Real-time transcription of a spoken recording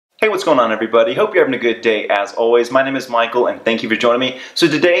Hey, what's going on everybody? Hope you're having a good day as always. My name is Michael and thank you for joining me. So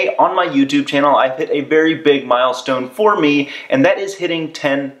today on my YouTube channel I've hit a very big milestone for me, and that is hitting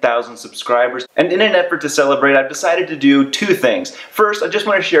 10,000 subscribers. And in an effort to celebrate, I've decided to do two things. First, I just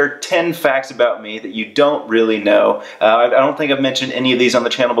want to share 10 facts about me that you don't really know. I don't think I've mentioned any of these on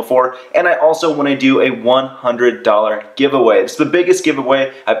the channel before, and I also want to do a $100 giveaway. It's the biggest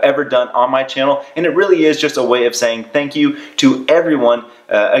giveaway I've ever done on my channel, and it really is just a way of saying thank you to everyone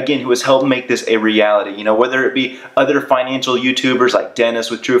again, who has helped make this a reality. You know, whether it be other financial YouTubers like Dennis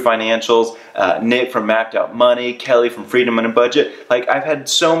with True Financials, Nick from Mapped Out Money, Kelly from Freedom and a Budget. Like, I've had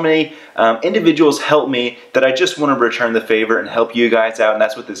so many individuals help me that I just want to return the favor and help you guys out, and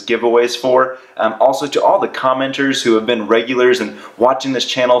that's what this giveaway is for. Also to all the commenters who have been regulars and watching this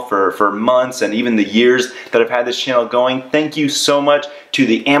channel for months and even the years that I've had this channel going, thank you so much. To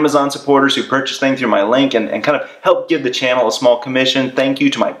the Amazon supporters who purchase things through my link and kind of help give the channel a small commission, thank you.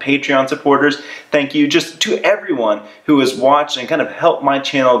 To my Patreon supporters, thank you. Just to everyone who has watched and kind of helped my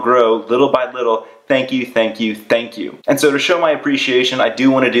channel grow little by little. Thank you, thank you, thank you. And so to show my appreciation, I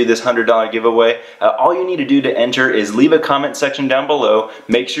do want to do this $100 giveaway. All you need to do to enter is leave a comment section down below,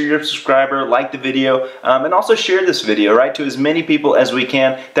 make sure you're a subscriber, like the video, and also share this video, right, to as many people as we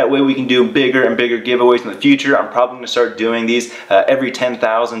can. That way we can do bigger and bigger giveaways in the future. I'm probably going to start doing these every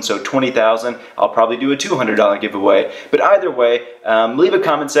 10,000, so 20,000, I'll probably do a $200 giveaway. But either way, leave a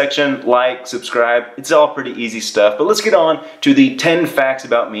comment section, like, subscribe. It's all pretty easy stuff. But let's get on to the 10 facts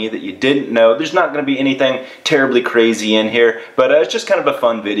about me that you didn't know. There's not going to be anything terribly crazy in here, but it's just kind of a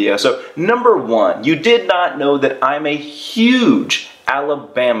fun video. So number one, you did not know that I'm a huge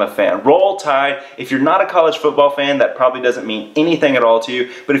Alabama fan. Roll Tide. If you're not a college football fan, that probably doesn't mean anything at all to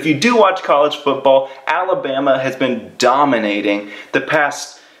you, but if you do watch college football, Alabama has been dominating the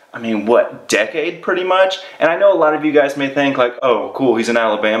past, I mean, what, decade pretty much? And I know a lot of you guys may think like, oh, cool, he's an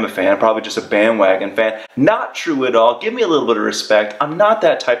Alabama fan, probably just a bandwagon fan. Not true at all. Give me a little bit of respect. I'm not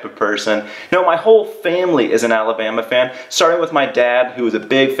that type of person. No, my whole family is an Alabama fan, starting with my dad, who was a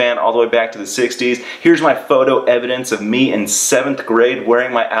big fan all the way back to the 60s. Here's my photo evidence of me in 7th grade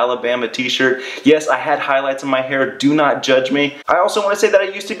wearing my Alabama t-shirt. Yes, I had highlights in my hair. Do not judge me. I also want to say that I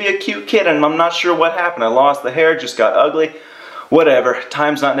used to be a cute kid, and I'm not sure what happened. I lost the hair, just got ugly. Whatever,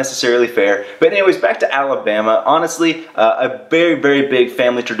 time's not necessarily fair. But anyways, back to Alabama. Honestly, a very, very big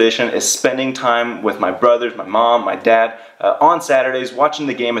family tradition is spending time with my brothers, my mom, my dad, on Saturdays, watching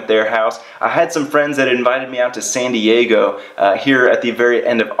the game at their house. I had some friends that invited me out to San Diego here at the very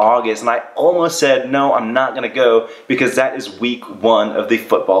end of August, and I almost said, no, I'm not gonna go because that is week 1 of the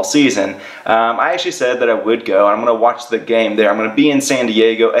football season. I actually said that I would go, and I'm gonna watch the game there. I'm gonna be in San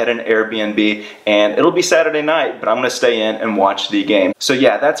Diego at an Airbnb, and it'll be Saturday night, but I'm gonna stay in and watch the game. So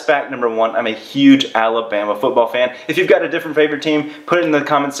yeah, that's fact number 1. I'm a huge Alabama football fan. If you've got a different favorite team, put it in the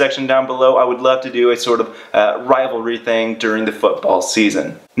comment section down below. I would love to do a sort of rivalry thing during the football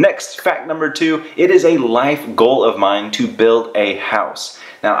season. Next, fact number 2, it is a life goal of mine to build a house.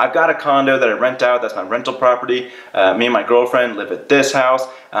 Now, I've got a condo that I rent out. That's my rental property. Me and my girlfriend live at this house.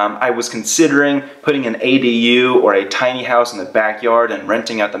 I was considering putting an ADU or a tiny house in the backyard and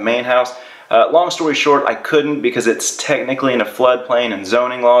renting out the main house. Long story short, I couldn't because it's technically in a floodplain and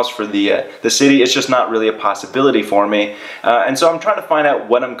zoning laws for the city. It's just not really a possibility for me. And so I'm trying to find out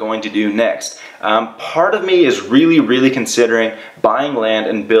what I'm going to do next. Part of me is really considering buying land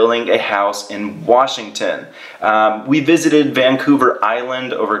and building a house in Washington. We visited Vancouver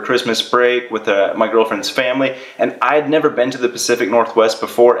Island over Christmas break with my girlfriend's family, and I had never been to the Pacific Northwest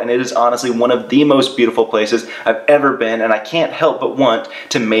before, and it is honestly one of the most beautiful places I've ever been, and I can't help but want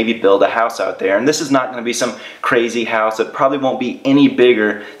to maybe build a house out there. And this is not going to be some crazy house. It probably won't be any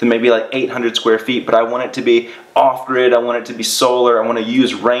bigger than maybe like 800 square feet, but I want it to be off-grid. I want it to be solar. I want to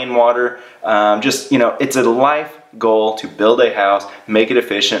use rainwater. Just, you know, it's a life goal to build a house, make it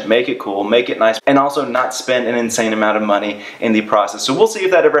efficient, make it cool, make it nice, and also not spend an insane amount of money in the process. So we'll see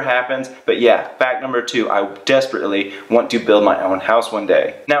if that ever happens. But yeah, fact number 2, I desperately want to build my own house one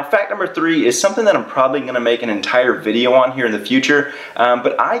day. Now, fact number 3 is something that I'm probably going to make an entire video on here in the future,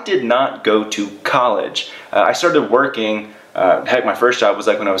 but I did not go to college. I started working, heck, my first job was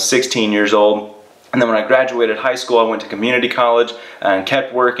like when I was 16 years old. And then when I graduated high school, I went to community college and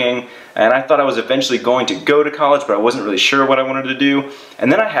kept working. And I thought I was eventually going to go to college, but I wasn't really sure what I wanted to do. And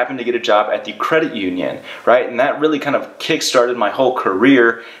then I happened to get a job at the credit union, right? And that really kind of kick-started my whole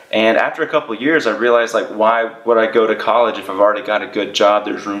career. And after a couple of years, I realized, like, why would I go to college if I've already got a good job?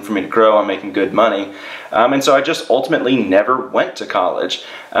 There's room for me to grow. I'm making good money. And so I just ultimately never went to college.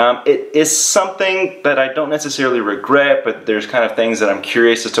 It is something that I don't necessarily regret, but there's kind of things that I'm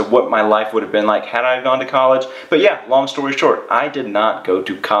curious as to what my life would have been like had had I gone to college. But yeah, long story short, I did not go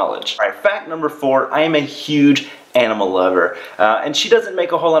to college. All right, fact number 4, I am a huge animal lover. And she doesn't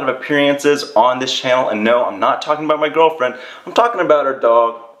make a whole lot of appearances on this channel. And no, I'm not talking about my girlfriend. I'm talking about her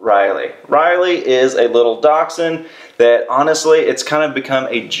dog, Riley. Riley is a little dachshund that honestly, it's kind of become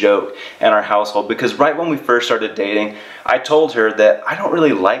a joke in our household, because right when we first started dating, I told her that I don't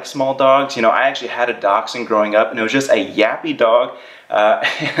really like small dogs. You know, I actually had a dachshund growing up and it was just a yappy dog.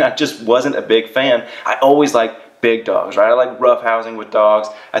 And I just wasn't a big fan. I always liked big dogs, right? I like roughhousing with dogs.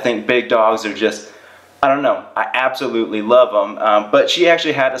 I think big dogs are just, I don't know, I absolutely love them. But she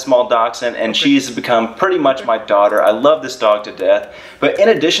actually had a small dachshund and she's become pretty much my daughter. I love this dog to death. But in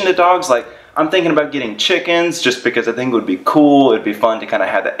addition to dogs, like, I'm thinking about getting chickens just because I think it would be cool. It'd be fun to kind of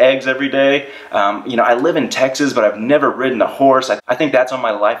have the eggs every day. You know, I live in Texas, but I've never ridden a horse. I think that's on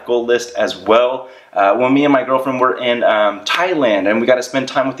my life goal list as well. When me and my girlfriend were in Thailand and we got to spend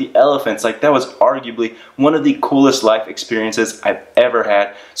time with the elephants, like that was arguably one of the coolest life experiences I've ever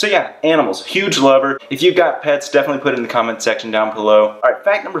had. So yeah, animals, huge lover. If you've got pets, definitely put it in the comment section down below. All right,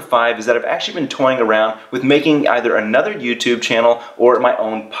 fact number 5 is that I've actually been toying around with making either another YouTube channel or my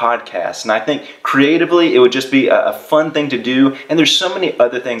own podcast. And I think creatively it would just be a fun thing to do. And there's so many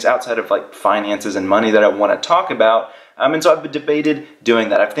other things outside of like finances and money that I want to talk about. And so I've debated doing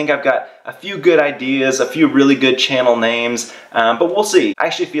that. I think I've got a few good ideas, a few really good channel names, but we'll see. I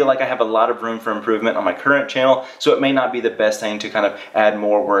actually feel like I have a lot of room for improvement on my current channel, so it may not be the best thing to kind of add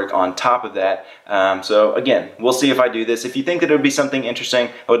more work on top of that. So again, we'll see if I do this. If you think that it would be something interesting,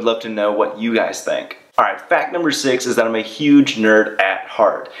 I would love to know what you guys think. Alright, fact number 6 is that I'm a huge nerd at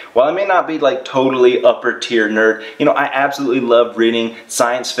heart. While I may not be like totally upper tier nerd, you know, I absolutely love reading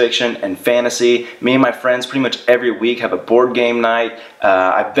science fiction and fantasy. Me and my friends pretty much every week have a board game night.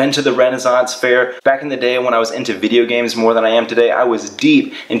 I've been to the Renaissance Fair. Back in the day when I was into video games more than I am today, I was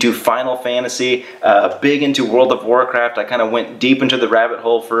deep into Final Fantasy, big into World of Warcraft. I kind of went deep into the rabbit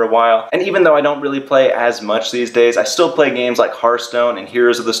hole for a while. And even though I don't really play as much these days, I still play games like Hearthstone and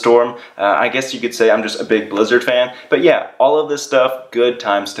Heroes of the Storm. I guess you could say I'm just a big Blizzard fan. But yeah, all of this stuff, good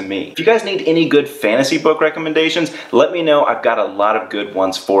times to me. If you guys need any good fantasy book recommendations, let me know. I've got a lot of good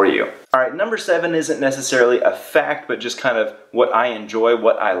ones for you. Alright, number 7 isn't necessarily a fact, but just kind of what I enjoy,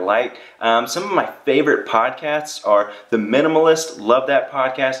 what I like. Some of my favorite podcasts are The Minimalist, love that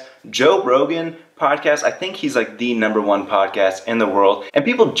podcast. Joe Rogan podcast, I think he's like the #1 podcast in the world. And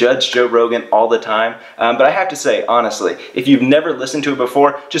people judge Joe Rogan all the time, but I have to say, honestly, if you've never listened to it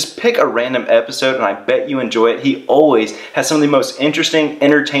before, just pick a random episode and I bet you enjoy it. He always has some of the most interesting,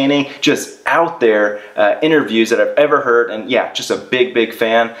 entertaining, just out there interviews that I've ever heard, and yeah, just a big, big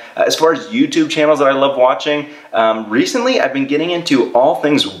fan. As far as YouTube channels that I love watching, recently I've been getting into all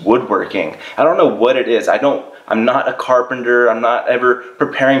things woodworking. I don't know what it is. I'm not a carpenter, I'm not ever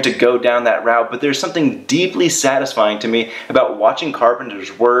preparing to go down that route, but there's something deeply satisfying to me about watching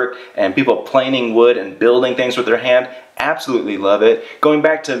carpenters work and people planing wood and building things with their hand. Absolutely love it. Going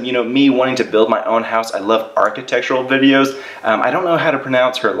back to, you know, me wanting to build my own house, I love architectural videos. I don't know how to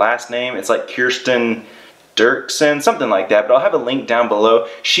pronounce her last name. It's like Kirsten Dirksen, something like that, but I'll have a link down below.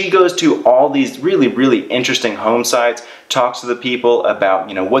 She goes to all these really, really interesting home sites, talks to the people about,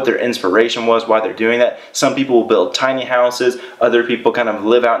 you know, what their inspiration was, why they're doing that. Some people will build tiny houses, other people kind of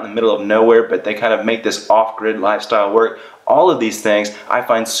live out in the middle of nowhere, but they kind of make this off-grid lifestyle work. All of these things I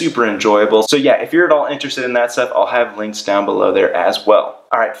find super enjoyable. So yeah, if you're at all interested in that stuff, I'll have links down below there as well.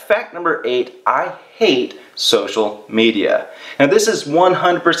 Alright, fact number 8, I hate social media. Now this is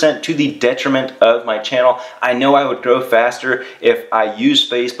 100% to the detriment of my channel. I know I would grow faster if I use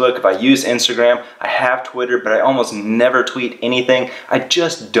Facebook, if I use Instagram. I have Twitter, but I almost never tweet anything. I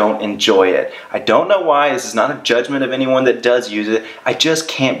just don't enjoy it. I don't know why. This is not a judgment of anyone that does use it. I just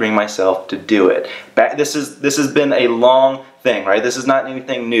can't bring myself to do it. This has been a long thing, right? This is not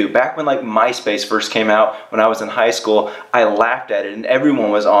anything new. Back when like MySpace first came out when I was in high school, I laughed at it and everyone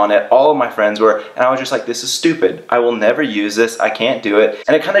was on it. All of my friends were, and I was just like, this is stupid. I will never use this. I can't do it.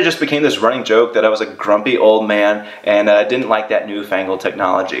 And it kind of just became this running joke that I was a grumpy old man and didn't like that newfangled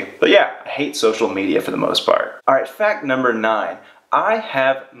technology. But yeah, I hate social media for the most part. All right, fact number 9. I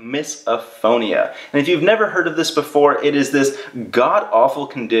have misophonia. And if you've never heard of this before, it is this god-awful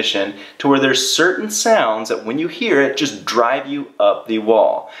condition to where there's certain sounds that when you hear it just drive you up the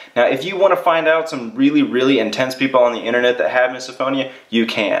wall. Now, if you want to find out some really, really intense people on the internet that have misophonia, you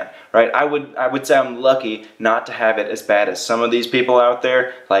can. Right? I would say I'm lucky not to have it as bad as some of these people out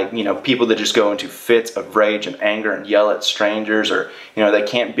there, like, you know, people that just go into fits of rage and anger and yell at strangers, or, you know, they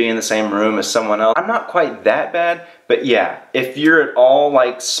can't be in the same room as someone else. I'm not quite that bad, but yeah, if you're at all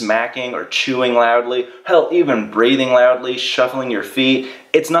like smacking or chewing loudly, hell, even breathing loudly, shuffling your feet,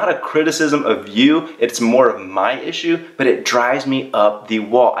 It's not a criticism of you, it's more of my issue, but it drives me up the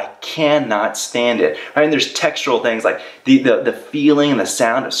wall. I cannot stand it. Right? And there's textural things like the feeling and the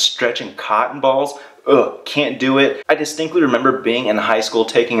sound of stretching cotton balls. Ugh, can't do it. I distinctly remember being in high school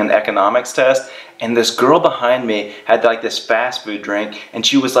taking an economics test, and this girl behind me had like this fast food drink, and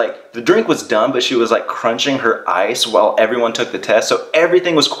she was like, the drink was done, but she was like crunching her ice while everyone took the test. So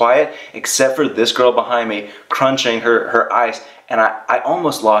everything was quiet except for this girl behind me crunching her ice. And I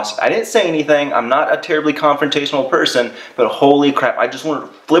almost lost it. I didn't say anything. I'm not a terribly confrontational person, but holy crap, I just wanted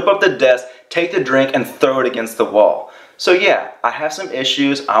to flip up the desk, take the drink, and throw it against the wall. So yeah, I have some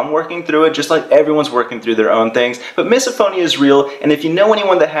issues. I'm working through it just like everyone's working through their own things. But misophonia is real, and if you know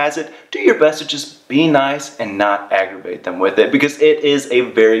anyone that has it, do your best to just be nice and not aggravate them with it, because it is a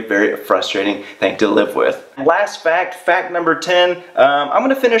very, very frustrating thing to live with. Last fact, fact number 10, I'm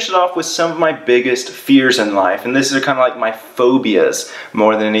gonna finish it off with some of my biggest fears in life, and this is kind of like my phobias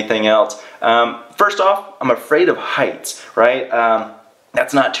more than anything else. First off, I'm afraid of heights, right?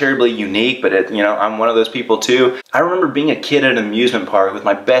 That's not terribly unique, but I'm one of those people too. I remember being a kid at an amusement park with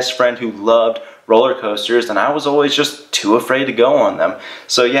my best friend who loved roller coasters, and I was always just too afraid to go on them.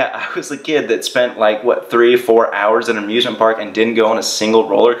 So yeah, I was the kid that spent like, what, 3 or 4 hours at an amusement park and didn't go on a single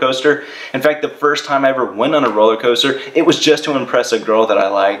roller coaster. In fact, the first time I ever went on a roller coaster, it was just to impress a girl that I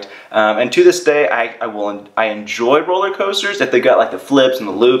liked. And to this day, I enjoy roller coasters if they got like the flips and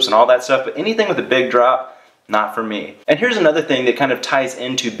the loops and all that stuff, but anything with a big drop, not for me. And here's another thing that kind of ties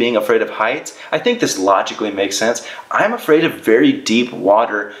into being afraid of heights. I think this logically makes sense. I'm afraid of very deep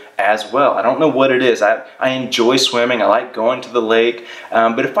water as well. I don't know what it is. I enjoy swimming. I like going to the lake.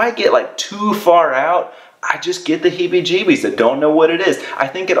 But if I get like too far out, I just get the heebie-jeebies. I don't know what it is. I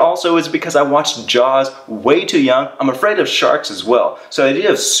think it also is because I watched Jaws way too young. I'm afraid of sharks as well. So the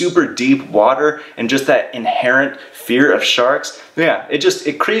idea of super deep water and just that inherent fear of sharks, yeah,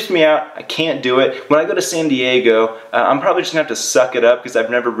 it creeps me out. I can't do it. When I go to San Diego, I'm probably just gonna have to suck it up because I've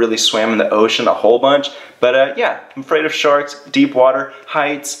never really swam in the ocean a whole bunch. But yeah, I'm afraid of sharks, deep water,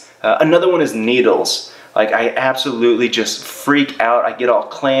 heights. Another one is needles. Like, I absolutely just freak out. I get all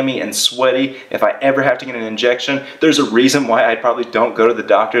clammy and sweaty if I ever have to get an injection. There's a reason why I probably don't go to the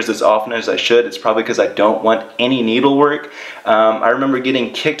doctors as often as I should. It's probably because I don't want any needle work. I remember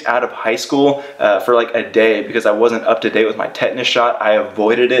getting kicked out of high school for like a day because I wasn't up to date with my tetanus shot. I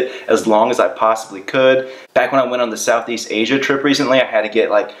avoided it as long as I possibly could. Back when I went on the Southeast Asia trip recently, I had to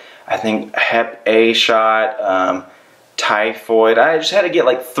get like, I think, Hep A shot, typhoid. I just had to get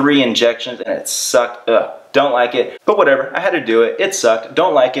like 3 injections and it sucked. Ugh, don't like it, but whatever, I had to do it. It sucked.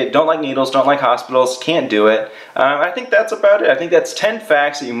 Don't like it. Don't like needles. Don't like hospitals. Can't do it. I think that's about it. I think that's 10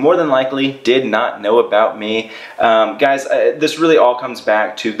 facts that you more than likely did not know about me. Guys, this really all comes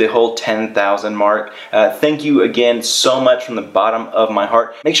back to the whole 10,000 mark. Thank you again so much from the bottom of my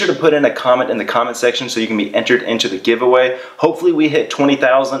heart. Make sure to put in a comment in the comment section so you can be entered into the giveaway. Hopefully we hit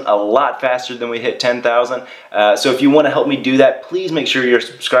 20,000 a lot faster than we hit 10,000. So if you want to help me do that, please make sure you're a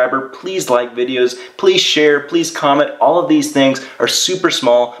subscriber. Please like videos. Please share. Please comment. All of these things are super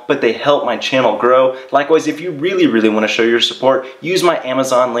small, but they help my channel grow. Likewise, if you really want to show your support, use my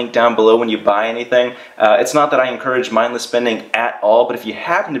Amazon link down below when you buy anything. It's not that I encourage mindless spending at all, but if you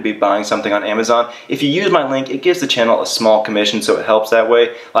happen to be buying something on Amazon, if you use my link, it gives the channel a small commission, so it helps that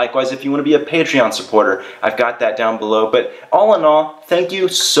way. Likewise, if you want to be a Patreon supporter, I've got that down below. But all in all, thank you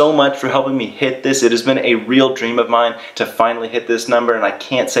so much for helping me hit this. It has been a real dream of mine to finally hit this number, and I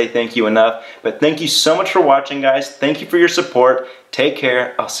can't say thank you enough. But thank you so much for watching, guys. Thank you for your support. Take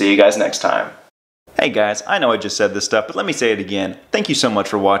care. I'll see you guys next time. Hey guys, I know I just said this stuff, but let me say it again. Thank you so much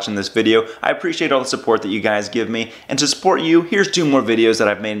for watching this video. I appreciate all the support that you guys give me, and to support you, here's 2 more videos that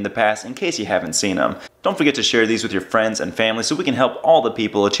I've made in the past in case you haven't seen them. Don't forget to share these with your friends and family so we can help all the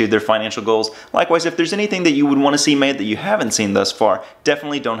people achieve their financial goals. Likewise, if there's anything that you would want to see made that you haven't seen thus far,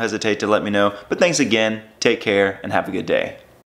 definitely don't hesitate to let me know. But thanks again, take care, and have a good day.